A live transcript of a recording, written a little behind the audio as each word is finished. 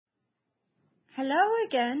Hello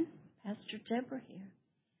again, Pastor Deborah here,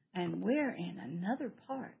 and we're in another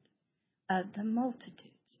part of the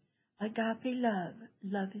multitudes. Agape love,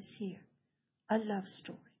 love is here, a love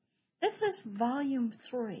story. This is volume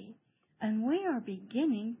 3, and we are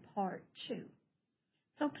beginning part 2.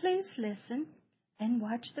 So please listen and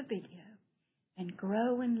watch the video and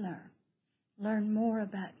grow and learn. Learn more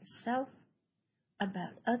about yourself,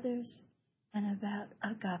 about others, and about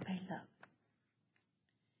agape love.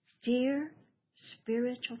 Dear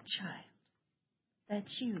spiritual child,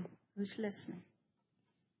 that's you who's listening.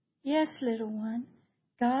 Yes, little one,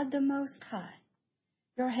 God the Most High,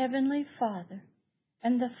 your heavenly Father,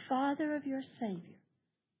 and the Father of your Savior,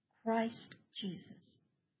 Christ Jesus,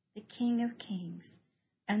 the King of Kings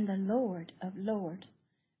and the Lord of Lords,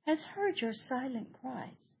 has heard your silent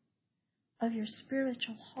cries of your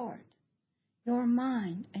spiritual heart, your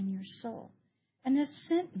mind, and your soul, and has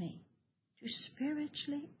sent me to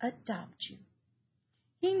spiritually adopt you.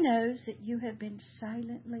 He knows that you have been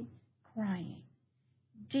silently crying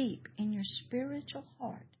deep in your spiritual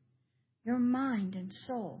heart, your mind and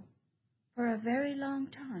soul for a very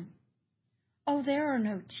long time. Oh, there are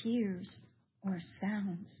no tears or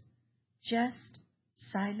sounds, just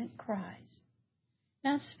silent cries.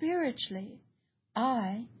 Now, spiritually,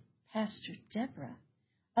 I, Pastor Deborah,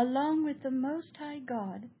 along with the Most High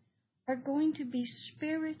God, are going to be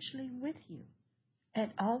spiritually with you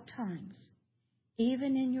at all times,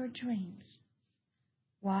 even in your dreams.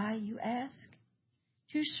 Why, you ask?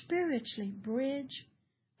 To spiritually bridge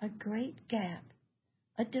a great gap,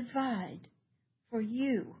 a divide for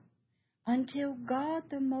you until God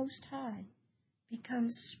the Most High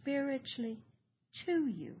becomes spiritually to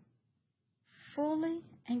you, fully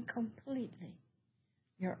and completely,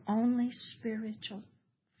 your only spiritual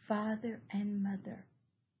father and mother.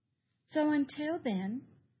 So until then,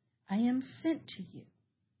 I am sent to you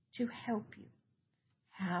to help you.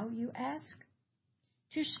 How, you ask?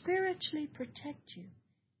 To spiritually protect you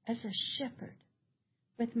as a shepherd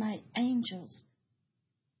with my angels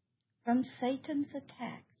from Satan's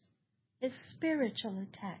attacks, his spiritual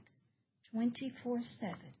attacks,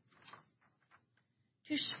 24/7.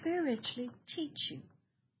 To spiritually teach you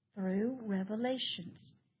through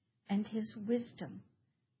revelations and his wisdom,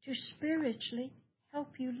 to spiritually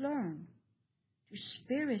help you learn, to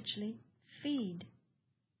spiritually feed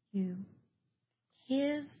you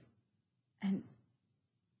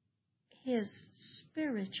his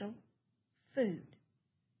spiritual food,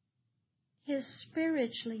 his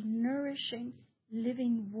spiritually nourishing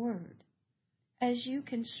living word, as you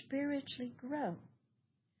can spiritually grow,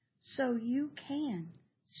 so you can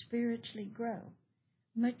spiritually grow,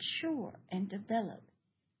 mature, and develop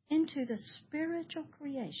into the spiritual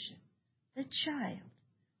creation, the child,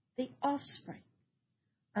 the offspring,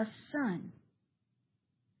 a son,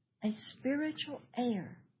 a spiritual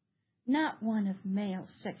heir, not one of male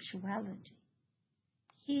sexuality.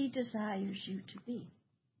 He desires you to be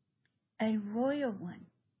a royal one,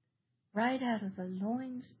 right out of the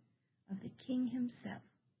loins of the King himself.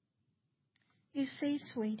 You see,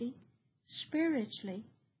 sweetie, spiritually,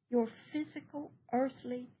 your physical,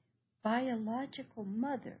 earthly, biological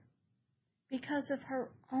mother, because of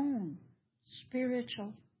her own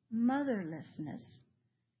spiritual motherlessness,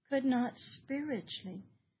 could not spiritually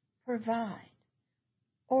provide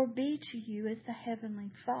or be to you as the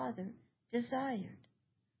Heavenly Father desired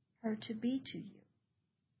her to be to you.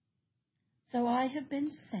 So I have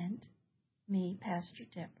been sent, me, Pastor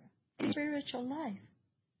Deborah, spiritual life,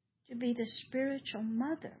 to be the spiritual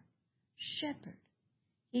mother, shepherd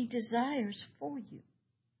he desires for you,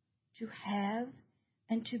 to have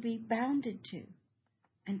and to be bounded to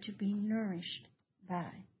and to be nourished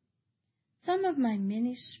by. Some of my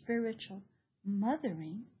many spiritual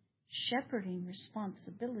mothering, shepherding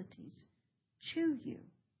responsibilities to you,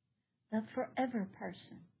 the forever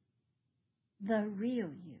person, the real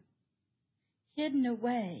you, hidden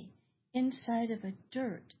away inside of a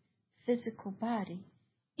dirt physical body,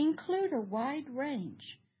 include a wide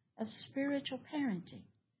range of spiritual parenting,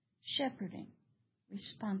 shepherding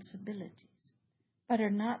responsibilities, but are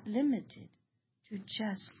not limited to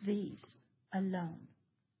just these alone.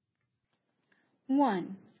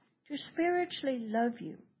 1. To spiritually love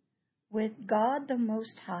you with God the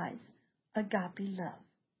Most High's agape love,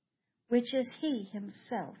 which is He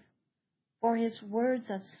Himself, for His words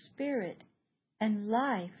of spirit and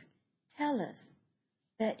life tell us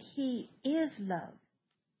that He is love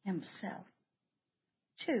Himself.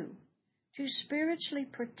 2. To spiritually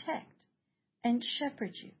protect and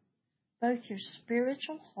shepherd you, both your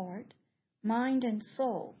spiritual heart, mind, and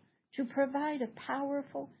soul, to provide a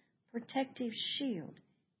powerful protective shield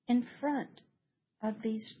in front of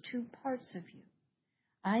these two parts of you,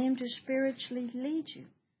 I am to spiritually lead you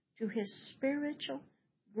to his spiritual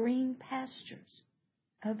green pastures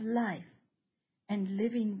of life and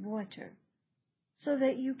living water, so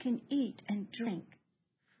that you can eat and drink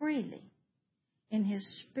freely in his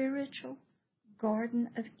spiritual Garden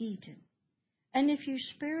of Eden. And if you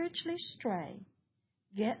spiritually stray,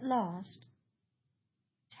 get lost,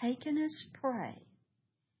 taken as prey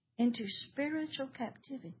into spiritual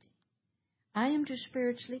captivity, I am to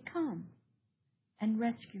spiritually come and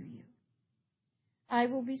rescue you. I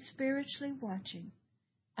will be spiritually watching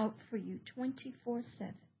out for you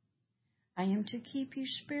 24/7. I am to keep you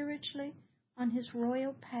spiritually on his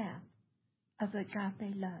royal path of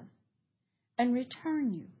agape love and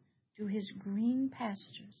return you to his green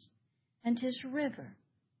pastures and his river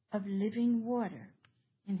of living water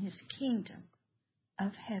in his kingdom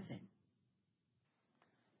of heaven.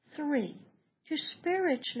 3, to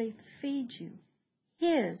spiritually feed you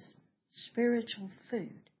his spiritual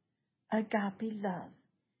food, agape love,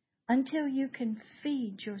 until you can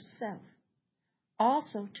feed yourself.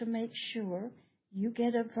 Also to make sure you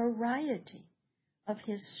get a variety of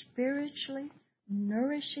his spiritually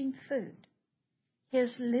nourishing food,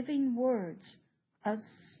 his living words of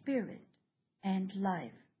spirit and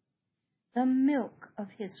life, the milk of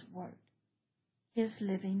his word, his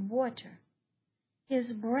living water,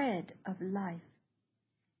 his bread of life,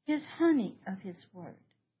 his honey of his word,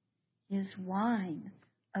 his wine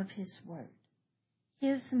of his word,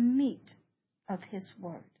 his meat of his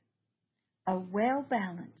word, a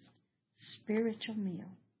well-balanced spiritual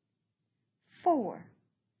meal. 4,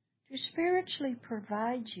 to spiritually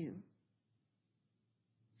provide you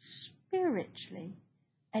spiritually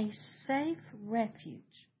a safe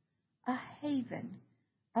refuge, a haven,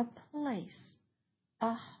 a place,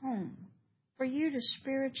 a home for you to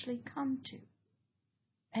spiritually come to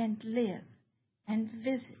and live and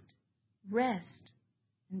visit, rest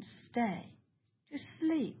and stay, to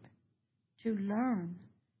sleep, to learn,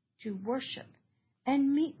 to worship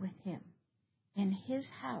and meet with him in his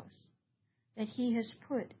house that he has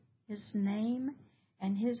put his name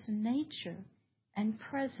and his nature and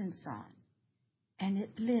presence on, and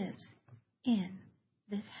it lives in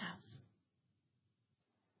this house.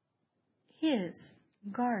 His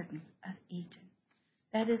Garden of Eden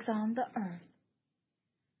that is on the earth.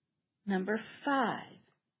 Number 5,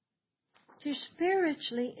 to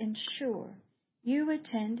spiritually ensure you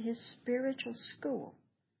attend his spiritual school,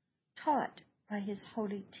 taught by his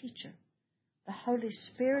holy teacher, the Holy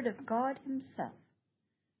Spirit of God himself.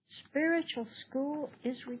 Spiritual school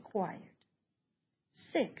is required.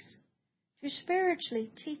 6, to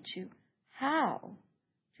spiritually teach you how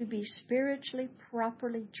to be spiritually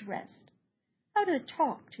properly dressed, how to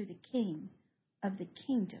talk to the King of the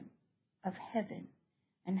kingdom of heaven,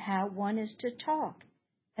 and how one is to talk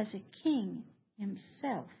as a king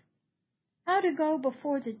himself, how to go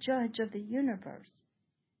before the judge of the universe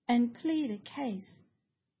and plead a case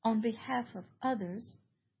on behalf of others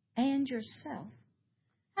and yourself,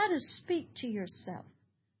 how to speak to yourself,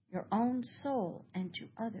 your own soul, and to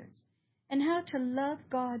others, and how to love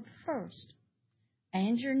God first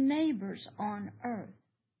and your neighbors on earth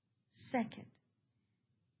second,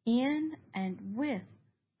 in and with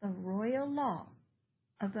the royal law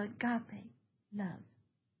of agape love.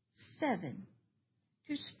 7,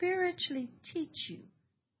 to spiritually teach you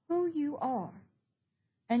who you are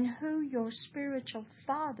and who your spiritual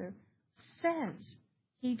Father says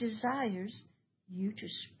he desires you to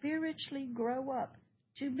spiritually grow up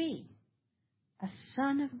to be, a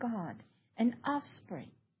son of God, an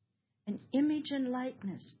offspring, an image and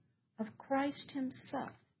likeness of Christ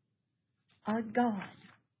himself, a God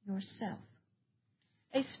yourself,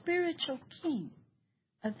 a spiritual king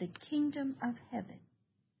of the kingdom of heaven,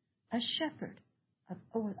 a shepherd of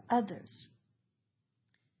all others,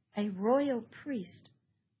 a royal priest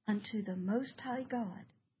unto the Most High God,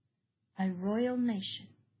 a royal nation,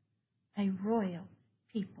 a royal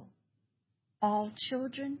people, all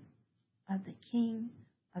children of the King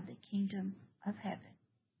of the kingdom of heaven.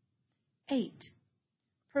 8,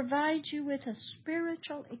 provide you with a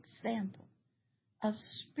spiritual example of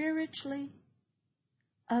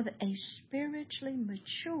a spiritually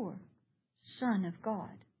mature Son of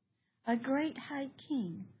God, a great high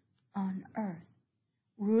king on earth,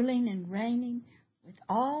 ruling and reigning with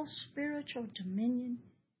all spiritual dominion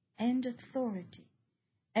and authority,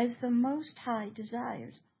 as the Most High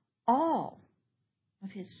desires all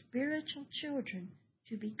of his spiritual children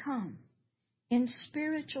to become, in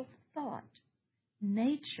spiritual thought,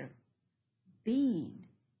 nature, being,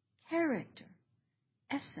 character,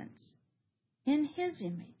 essence, in his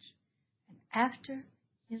image and after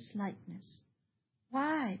his likeness.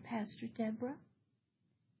 Why, Pastor Deborah?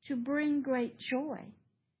 to bring great joy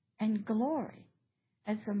and glory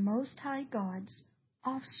as the Most High God's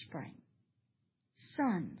offspring,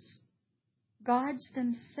 sons, gods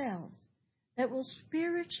themselves that will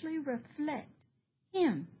spiritually reflect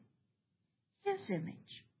Him, His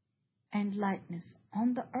image and likeness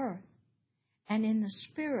on the earth and in the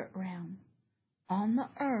spirit realm on the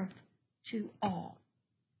earth to all.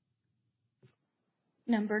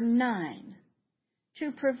 Number 9,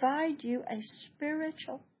 to provide you a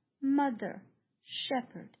spiritual mother,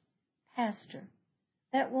 shepherd, pastor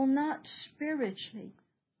that will not spiritually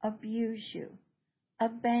abuse you,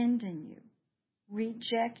 abandon you,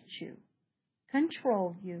 reject you,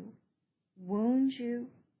 control you, wound you,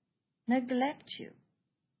 neglect you,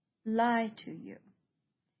 lie to you,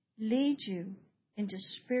 lead you into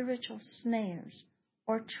spiritual snares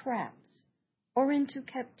or traps, or into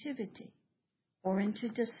captivity, or into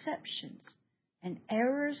deceptions and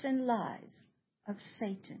errors and lies of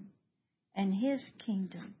Satan and his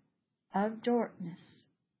kingdom of darkness,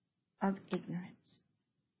 of ignorance.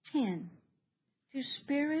 10, to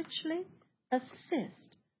spiritually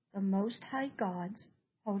assist the Most High God's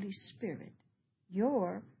Holy Spirit,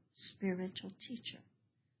 your spiritual teacher,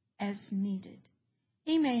 as needed.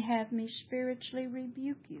 He may have me spiritually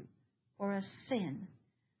rebuke you for a sin,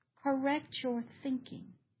 correct your thinking,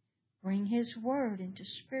 bring His word into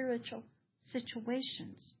spiritual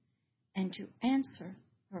situations, and to answer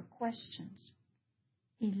your questions.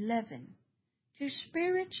 11, to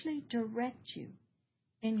spiritually direct you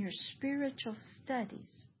in your spiritual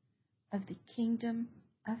studies of the kingdom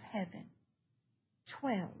of heaven.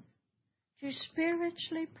 12, to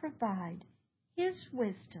spiritually provide His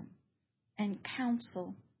wisdom and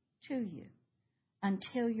counsel to you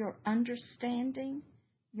until your understanding,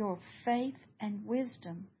 your faith and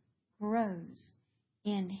wisdom grows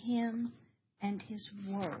in Him and His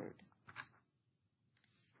word.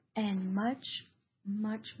 And much,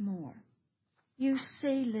 much more. You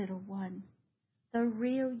see, little one, the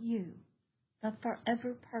real you, the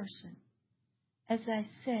forever person, as I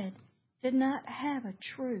said, did not have a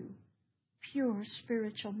true, pure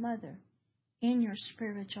spiritual mother in your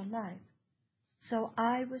spiritual life. So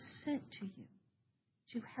I was sent to you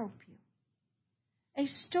to help you. A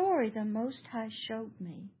story the Most High showed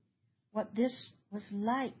me what this was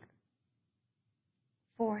like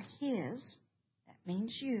for His, that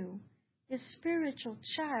means you, His spiritual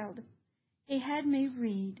child. He had me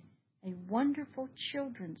read a wonderful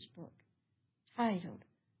children's book titled,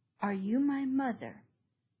 Are You My Mother?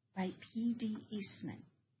 By P.D. Eastman.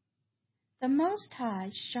 The Most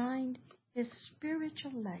High shined His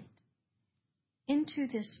spiritual light into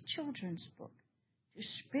this children's book to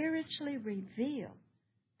spiritually reveal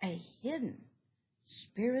a hidden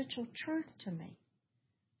spiritual truth to me,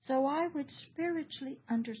 so I would spiritually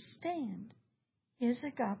understand His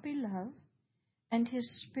agape love and His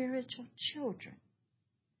spiritual children.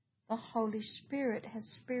 The Holy Spirit has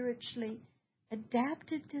spiritually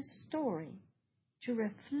adapted this story to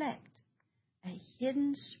reflect a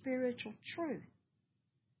hidden spiritual truth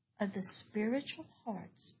of the spiritual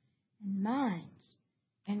hearts and minds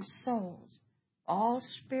and souls of all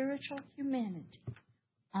spiritual humanity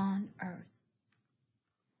on earth.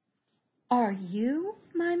 Are you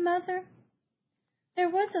my mother? There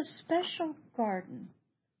was a special garden,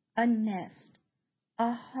 a nest,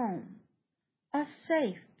 a home, a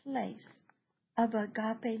safe place of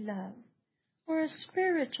agape love where a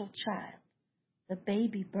spiritual child, the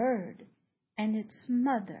baby bird, and its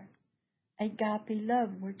mother, agape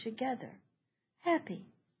love, were together, happy,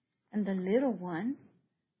 and the little one,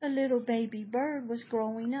 the little baby bird, was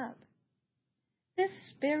growing up. This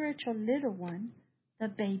spiritual little one, the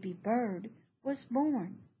baby bird, was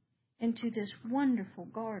born into this wonderful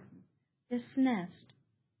garden, this nest,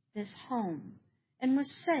 this home, and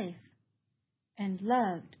was safe and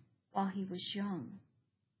loved while he was young.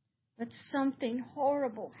 But something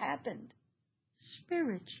horrible happened,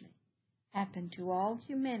 spiritually, happened to all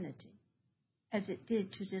humanity, as it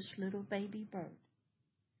did to this little baby bird.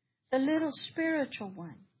 The little spiritual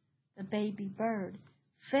one, the baby bird,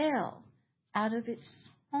 fell out of its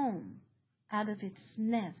home, out of its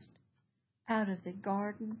nest, out of the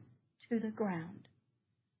garden to the ground,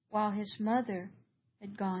 while his mother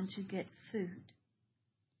had gone to get food.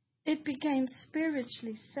 It became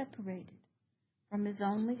spiritually separated from his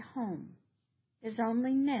only home, his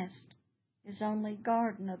only nest, his only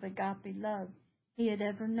garden of agape love he had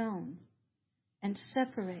ever known, and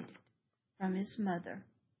separated from his mother.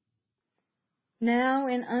 Now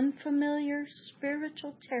in unfamiliar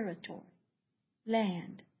spiritual territory,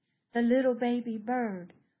 land, the little baby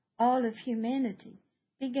bird, all of humanity,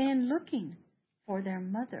 began looking for their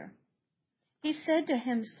mother. He said to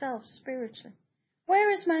himself spiritually,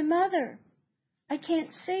 "Where is my mother? I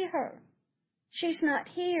can't see her. She's not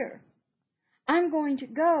here. I'm going to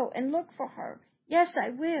go and look for her. Yes, I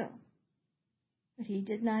will." But he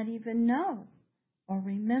did not even know or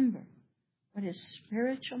remember what his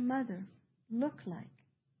spiritual mother looked like.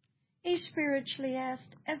 He spiritually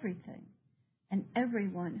asked everything and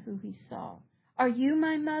everyone who he saw, "Are you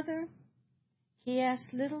my mother?" He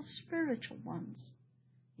asked little spiritual ones.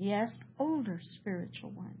 He asked older spiritual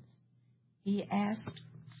ones. He asked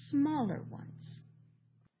smaller ones.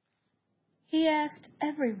 He asked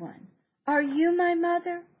everyone, "Are you my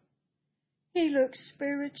mother?" He looked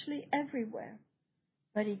spiritually everywhere,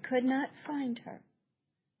 but he could not find her.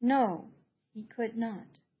 No, he could not.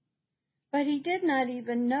 But he did not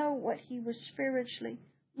even know what he was spiritually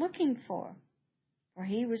looking for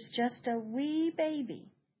he was just a wee baby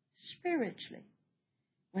spiritually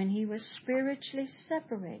when he was spiritually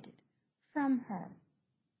separated from her.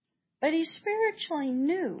 But he spiritually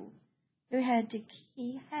knew he had to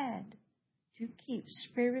keep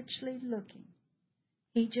spiritually looking.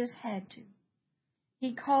 He just had to.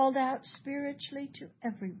 He called out spiritually to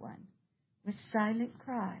everyone with silent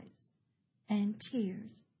cries and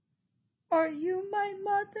tears, "Are you my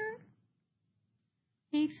mother?"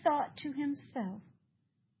 He thought to himself,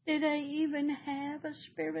 "Did I even have a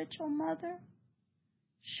spiritual mother?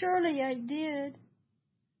 Surely I did.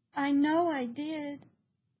 I know I did.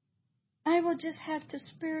 I will just have to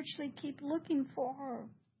spiritually keep looking for her.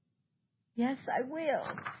 Yes, I will.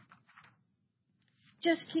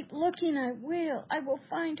 Just keep looking, I will. I will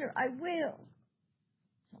find her, I will."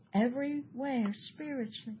 So everywhere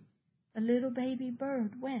spiritually the little baby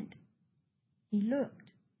bird went, he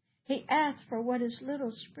looked. He asked for what his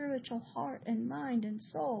little spiritual heart and mind and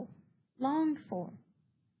soul longed for,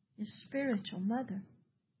 his spiritual mother.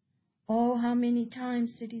 Oh, how many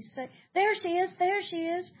times did he say, "There she is, there she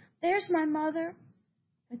is, there's my mother."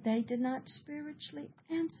 But they did not spiritually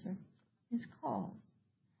answer his calls.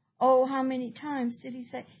 Oh, how many times did he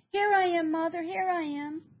say, "Here I am, Mother, here I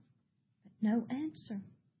am," but no answer.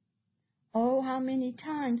 Oh, how many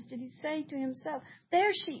times did he say to himself,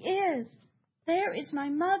 "There she is, there is my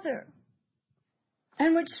mother,"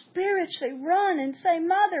 and would spiritually run and say,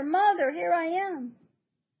 "Mother, Mother, here I am,"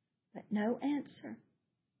 but no answer.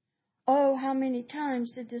 Oh, how many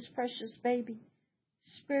times did this precious baby,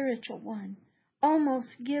 spiritual one,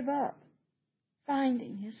 almost give up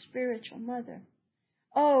finding his spiritual mother?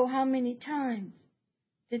 Oh, how many times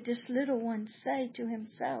did this little one say to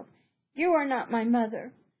himself, "You are not my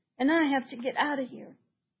mother, and I have to get out of here."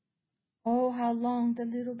 Oh, how long the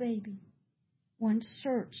little baby one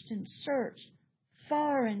searched and searched,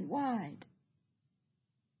 far and wide.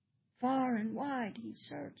 Far and wide he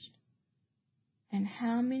searched. And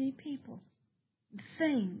how many people,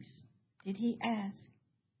 things did he ask?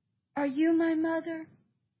 "Are you my mother?"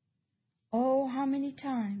 Oh, how many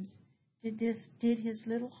times did his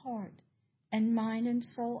little heart and mind and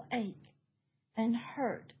soul ache and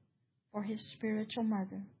hurt for his spiritual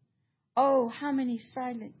mother? Oh, how many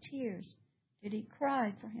silent tears did he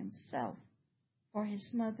cry for himself, for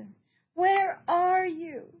his mother? "Where are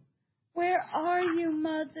you? Where are you,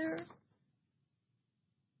 Mother?"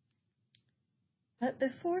 But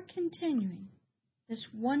before continuing this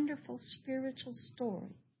wonderful spiritual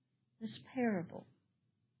story, this parable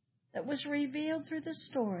that was revealed through the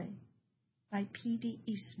story by P.D.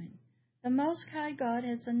 Eastman, the Most High God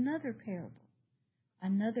has another parable,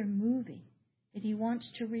 another movie that he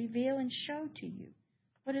wants to reveal and show to you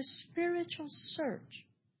what a spiritual search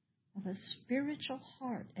of a spiritual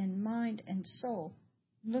heart and mind and soul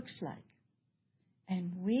looks like.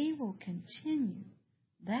 And we will continue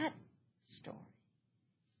that story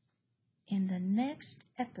in the next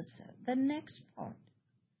episode, the next part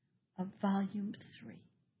of Volume 3.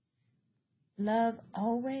 Love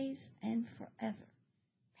always and forever,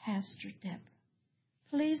 Pastor Deborah.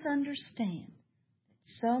 Please understand that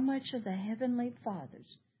so much of the Heavenly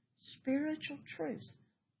Father's spiritual truths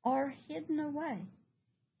are hidden away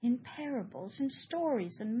in parables and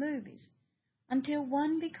stories and movies until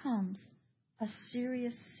one becomes a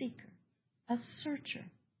serious seeker, a searcher,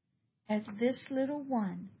 as this little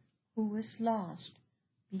one who was lost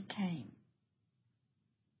became.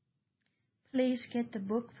 Please get the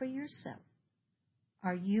book for yourself,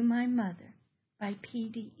 Are You My Mother, by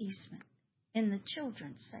P.D. Eastman, in the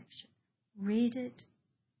children's section. Read it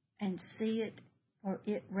and see it, for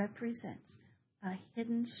it represents a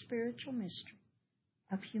hidden spiritual mystery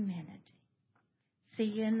of humanity. See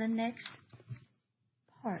you in the next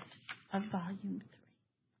part of Volume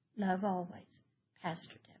 3. Love always,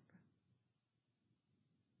 Pastor